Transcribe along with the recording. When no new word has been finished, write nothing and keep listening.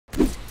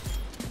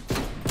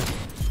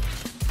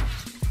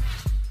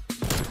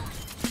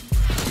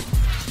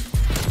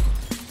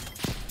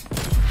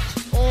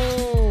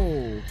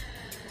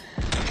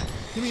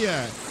he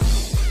at?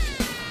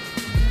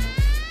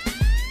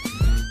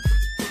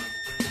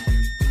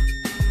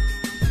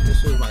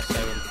 This was my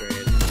 7th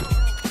grade.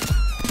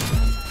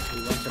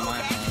 We went to my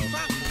house.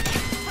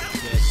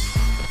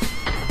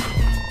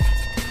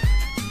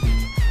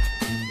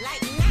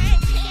 Like 9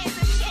 cans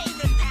of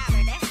shaving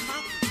powder. That's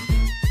funky.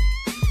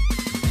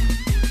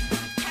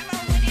 Come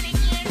on with it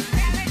again,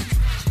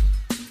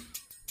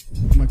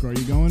 fellas. Micro, are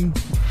you going?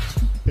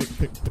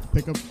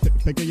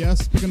 Pick a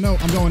yes. Pick a no.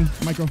 I'm going.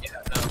 Micro. Yeah,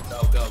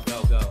 no,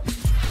 go.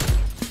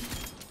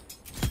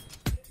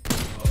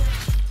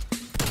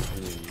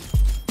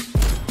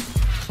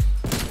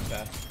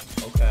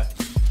 Okay.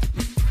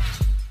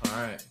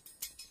 Alright.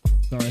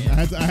 Sorry,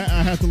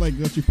 I had to like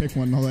let you pick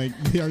one. I'm like,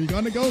 are you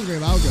gonna go? Okay,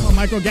 I'll go. Oh,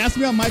 Micro, gas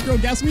me up. Micro,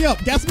 gas me up.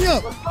 Gas me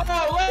up.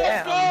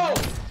 Let's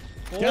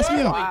go. Gas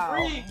me up.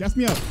 Wow. Gas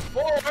me up.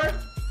 4,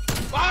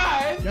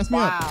 5. Gas me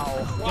up.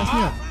 Gas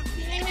me up.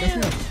 Gas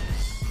me up.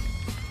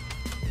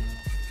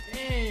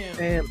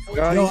 Damn.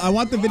 Yo, I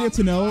want the video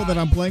to know that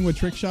I'm playing with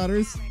trick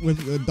shotters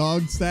with the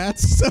dog stats,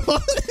 so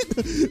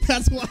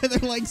that's why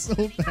they're like so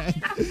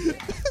bad.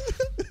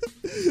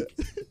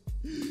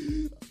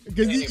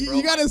 Because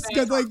you gotta,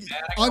 cause like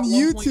on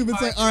YouTube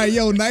it's like, all right,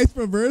 yo, nice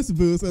reverse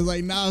boost. I was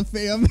like, nah,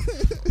 fam.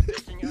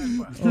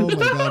 Oh my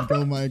god,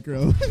 go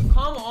Micro.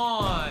 Come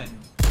on.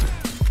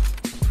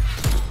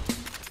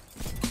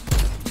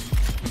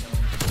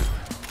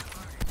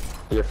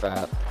 You're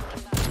fat.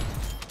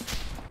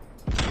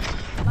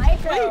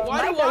 Micro, Wait,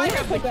 why do I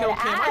have the you're kill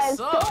cam? I so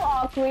suck.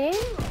 awkward.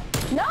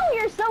 No,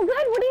 you're so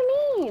good. What do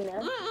you mean?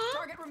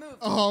 Target removed.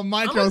 Oh,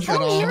 Micro's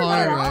got all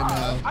hard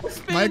right now.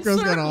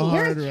 Micro's got all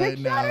hard right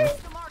now.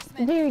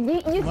 Dude, you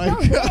still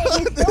Micro. did it.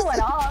 You still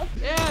went off.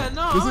 Yeah,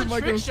 no, This I'm is a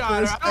Micro's trick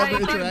shotter. first I ever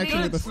ain't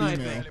interaction good with a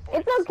sniping. female.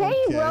 It's okay,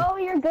 bro.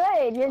 You're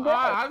good. You're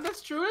good.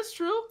 That's true. It's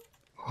true.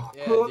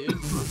 Yeah, dude.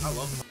 I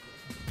love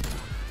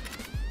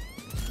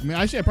I mean,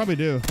 actually, I probably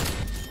do.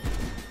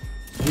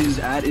 His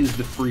ad is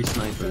the free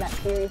sniper. That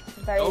series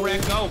very Go,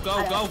 Red, go.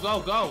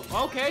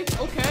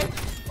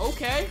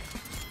 Okay.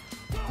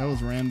 That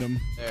was random.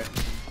 There.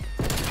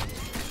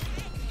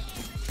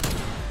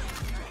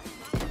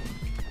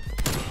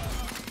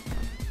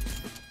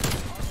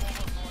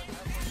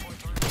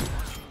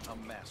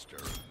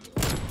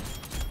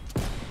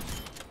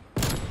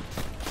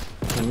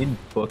 I need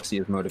Booksy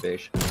as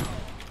motivation.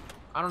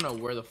 I don't know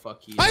where the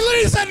fuck he is. I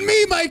literally said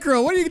me,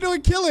 Micro. What are you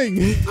doing killing?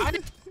 I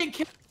didn't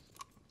kill.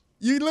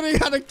 You literally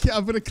had to.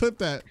 I'm gonna clip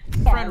that.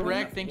 Friend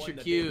Rec thinks you're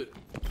cute.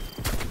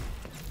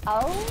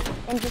 Oh,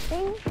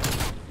 interesting.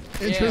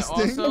 Interesting. Yeah,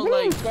 also, Isn't he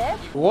like, Zip?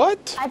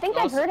 What? I think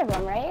I've heard of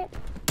him, right?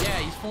 yeah,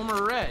 he's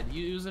former Red.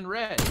 He was in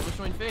Red. He was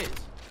showing Phase.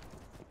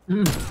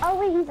 Oh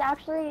wait, he's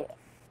actually.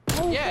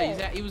 Holy Yeah,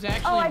 shit. he was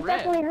actually Oh, in I've Red.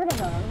 definitely heard of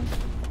him.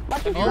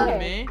 What's his Have you heard of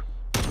name? me?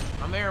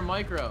 I'm Aaron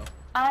Micro.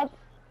 That's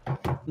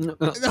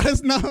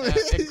not. Yeah,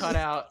 it cut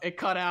out. It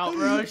cut out,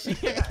 bro.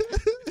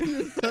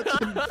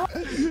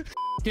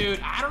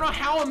 Dude, I don't know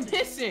how I'm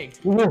missing.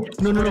 No,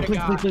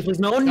 please,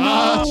 no.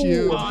 Got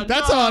you. Oh,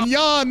 That's no. on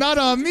y'all, not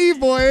on me,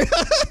 boy.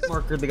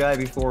 Marker the guy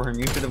before him.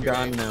 You should have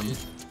gotten him.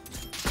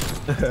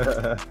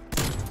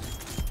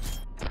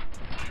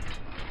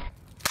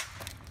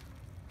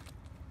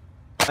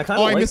 I kind of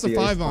I like missed a the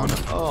 5 ace on. one.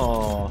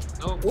 Oh.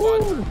 Oh,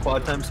 Woo.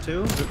 Quad times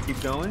 2. Just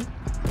keep going.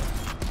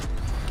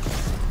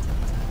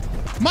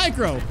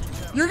 Micro,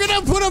 you're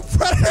gonna put a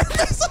predator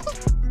missile.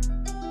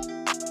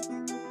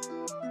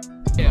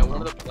 yeah,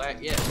 one of the black.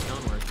 Yeah,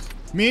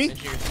 Stoneworks. Me?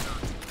 Engineer Stone.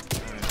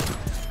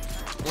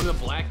 One of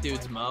the black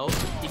dudes, Mo.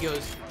 He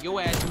goes, "Yo,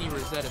 ass need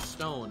Rosetta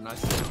Stone." And I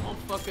said,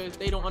 "Motherfucker,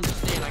 they don't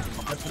understand. I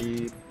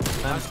can."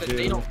 Times said 2.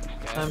 they don't.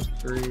 Times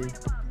 3.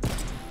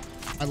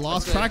 I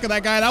lost track of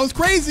that guy. That was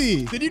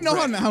crazy. Did you know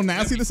how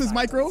nasty this is,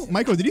 Micro?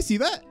 Micro, did you see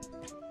that?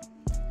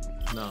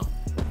 No.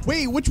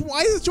 Wait,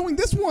 why is it showing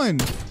this one?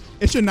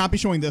 It should not be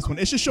showing this one.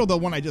 It should show the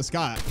one I just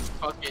got.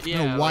 Fuck it, I yeah.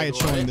 don't know why like, it's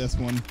showing what? this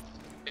one.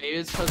 Maybe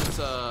it's because it's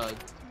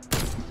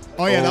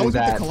Oh yeah, that Oh, was with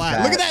that- the collab.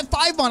 that. Look at that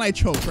 5 on I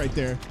choked right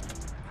there.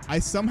 I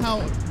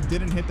somehow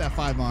didn't hit that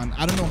 5 on.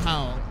 I don't know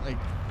how. Like,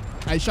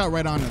 I shot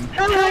right on him.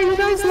 Ah, you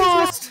guys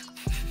lost.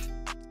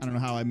 I don't know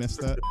how I missed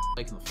that.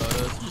 like in the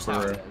photos, just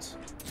how it is.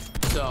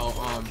 So,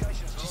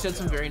 she said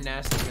some very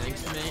nasty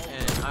things to me,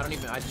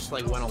 and I just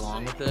like went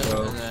along with it,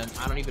 and then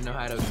I don't even know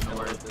how to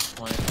ignore it at this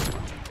point.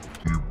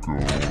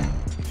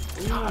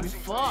 God,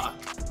 fuck.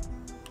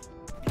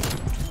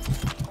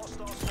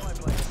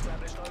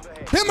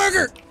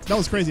 Hamburger! That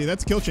was crazy.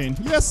 That's a kill chain.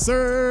 Yes,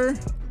 sir.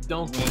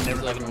 Don't We'll keep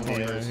never like, have him Oh,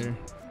 yeah, players. here.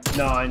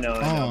 No, I know,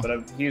 Oh. but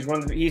he's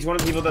one of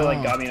the people that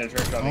like got me into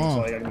trick shotting, Oh.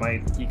 so like, I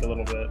might peek a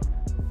little bit.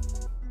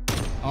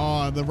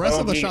 Oh, the rest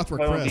of the shots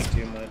were I won't crisp.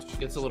 peek too much.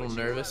 gets a little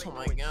nervous. Oh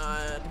my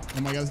god.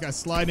 Oh my god, this guy's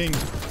sliding.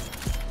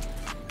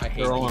 I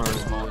hate They're all on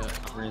people our do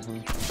that.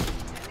 reason.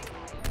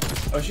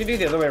 I should do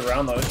the other way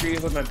around though. I should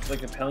use with my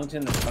like the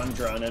pelington, the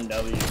tundra, and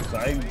MW. So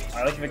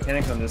I like the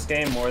mechanics on this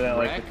game more than I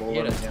like the Rack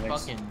hit ColdWar a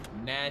mechanics. fucking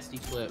nasty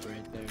clip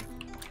right there.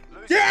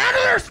 Get out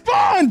of their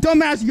spawn,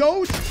 dumbass,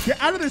 yo!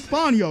 Get out of their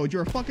spawn, yo!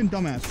 You're a fucking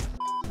dumbass.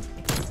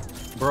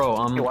 Bro,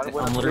 I'm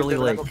literally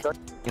like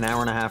an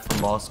hour and a half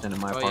from Boston in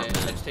my apartment.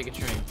 Yeah, let's take a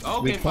train.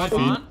 Okay, five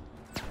on.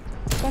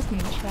 Fucking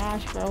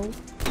trash, bro.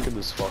 Look at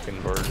this fucking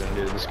virgin,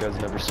 dude. This guy's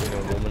never seen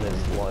a woman in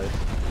his life.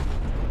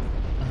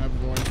 I have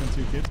one and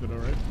 2 kids, but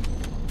alright.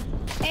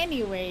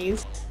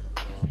 Anyways.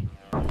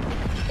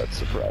 That's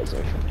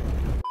surprising.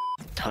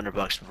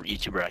 $100 for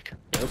YouTube rec.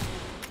 Yep.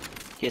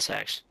 He has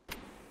hacks.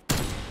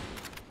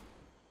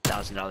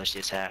 $1,000 he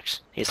has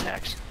hacks. He has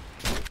hacks.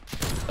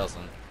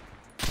 Doesn't.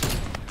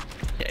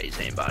 Yeah, he's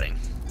aimbotting.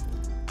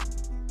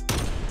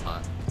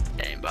 Yeah,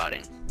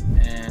 aimbotting.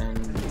 And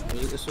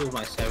this was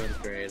my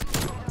 7th grade.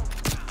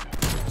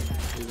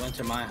 We went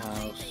to my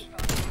house.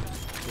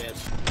 We had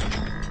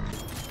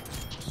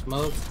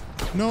smoke.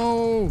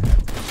 No!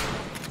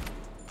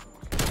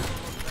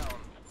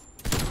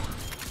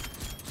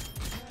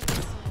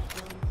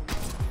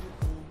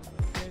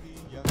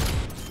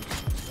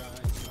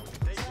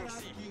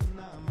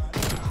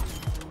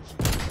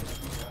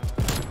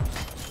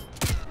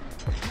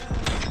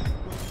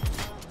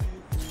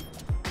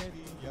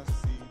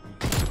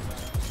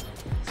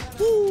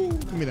 Woo!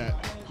 Give me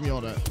that. Give me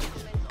all that.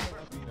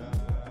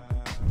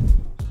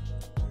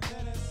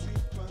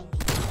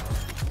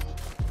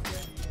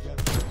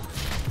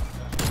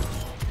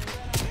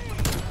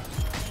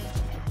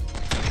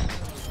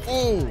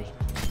 Oh!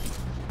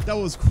 That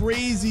was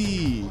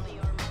crazy!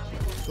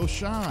 Those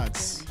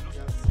shots.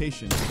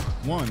 Patience.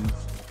 1,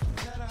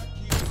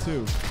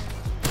 2,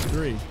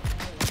 3,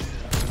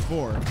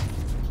 4.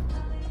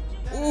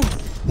 Oh!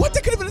 What?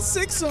 That could have been a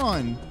 6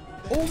 on!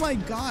 Oh my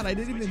god, I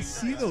didn't even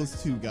see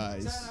those two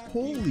guys.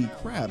 Holy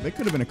crap, it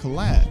could have been a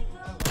collab.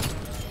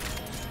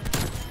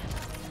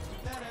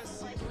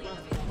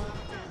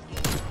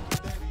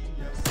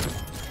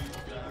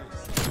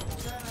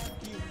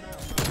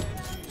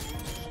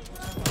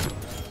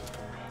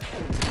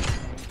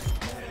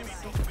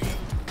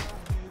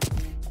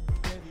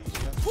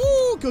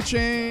 Woo, kill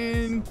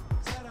chain.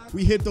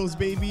 We hit those,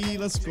 baby.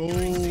 Let's go.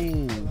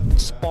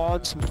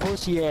 Spawn some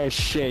pussy ass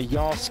shit.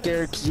 Y'all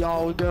scared cause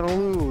y'all are gonna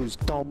lose,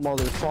 dumb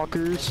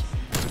motherfuckers.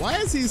 Why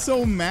is he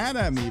so mad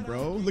at me,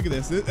 bro? Look at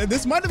this.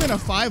 This might have been a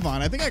 5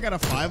 on. I think I got a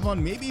 5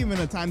 on, maybe even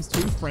a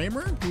 ×2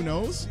 framer. Who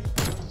knows?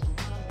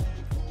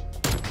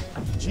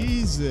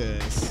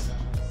 Jesus.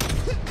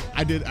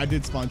 I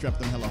did spawn trap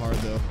them hella hard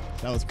though.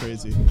 That was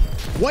crazy.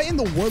 What in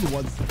the world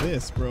was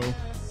this, bro?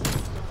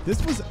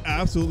 This was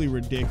absolutely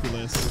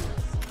ridiculous.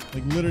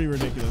 Like literally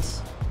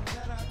ridiculous.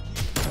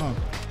 Oh.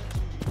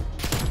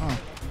 Oh.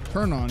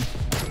 Turn on.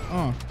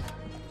 Oh.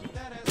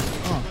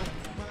 Oh.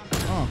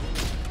 Oh.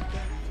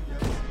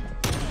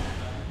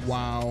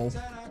 Wow.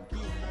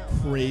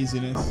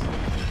 Craziness.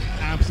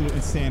 Absolute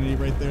insanity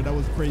right there. That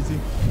was crazy.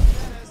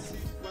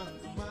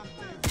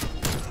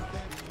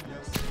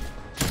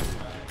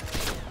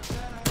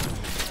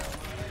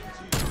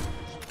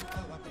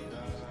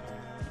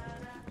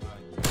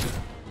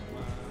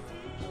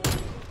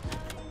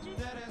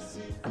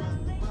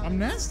 I'm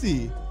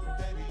nasty.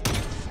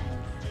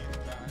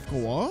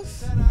 Go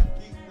off?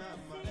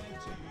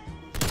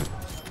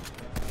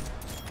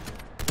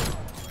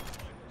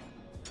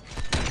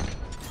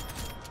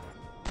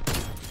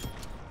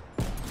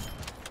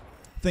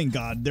 Thank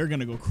God. They're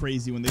gonna go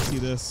crazy when they see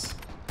this.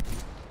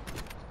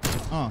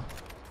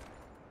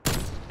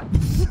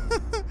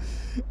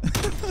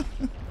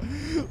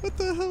 What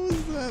the hell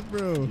is that,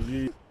 bro?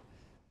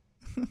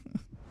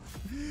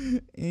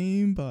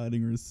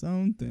 Aimbotting or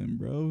something,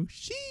 bro.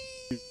 Sheesh.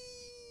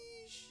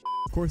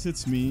 Of course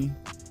it's me.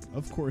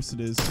 Of course it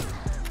is.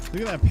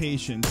 Look at that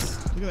patience.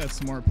 Look at that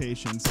smart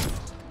patience.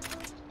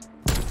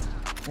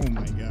 Oh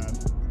my God.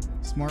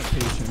 Smart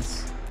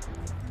patience.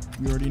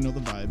 You already know the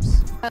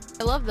vibes.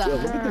 I love that. Yeah,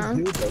 look at this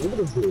dude, though. Look at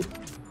this dude.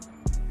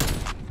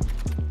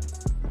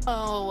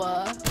 Oh,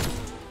 I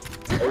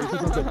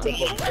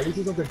need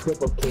to something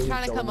clip of King. you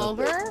trying to come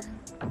over?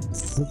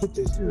 Look at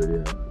this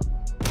dude, yeah.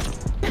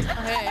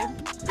 Okay.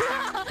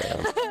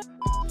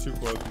 Two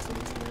quad pieces.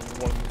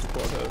 One to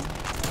quad head.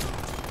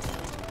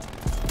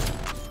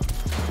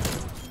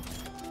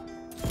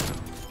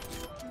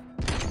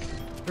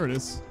 There it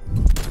is.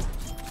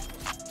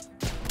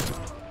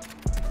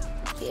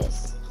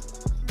 Yes.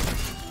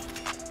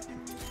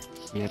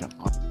 Yeah.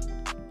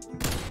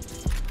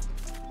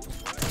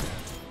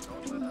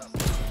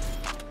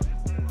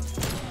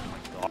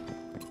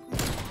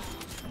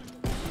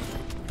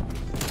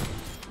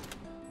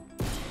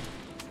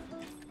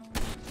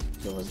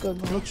 It was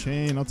good, Kill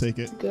chain. I'll take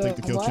it. Good. Take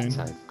the kill What? chain.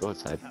 Go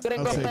outside. I'll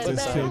take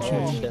this kill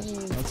chain.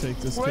 I'll take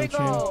this kill chain.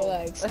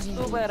 Let's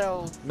go,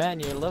 Beto. Man,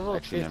 you're level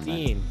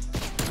 15.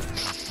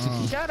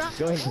 Shut up.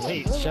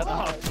 Wait, shut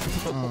up.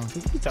 What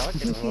are you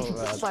talking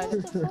about?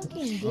 Fucking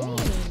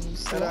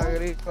games.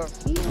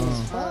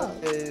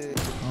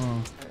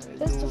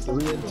 That's the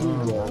fucking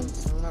game.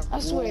 I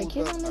swear,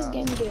 kids on this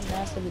game get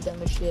nasty the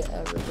dumbest shit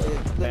ever. Bro.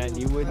 Man,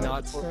 you would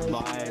not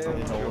survive in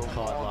an old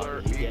COD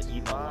lobby. You get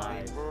eaten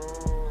alive.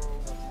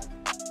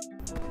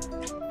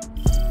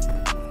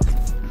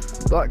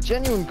 Like,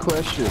 genuine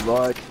question,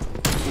 like,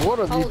 what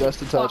are the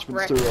best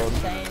attachments to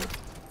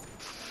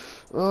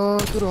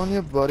run? Good on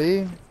you,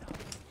 buddy.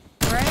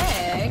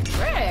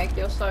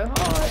 You're so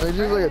hot. He's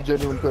just like a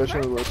genuine person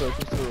with low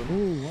touches to him.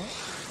 Ooh,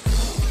 what?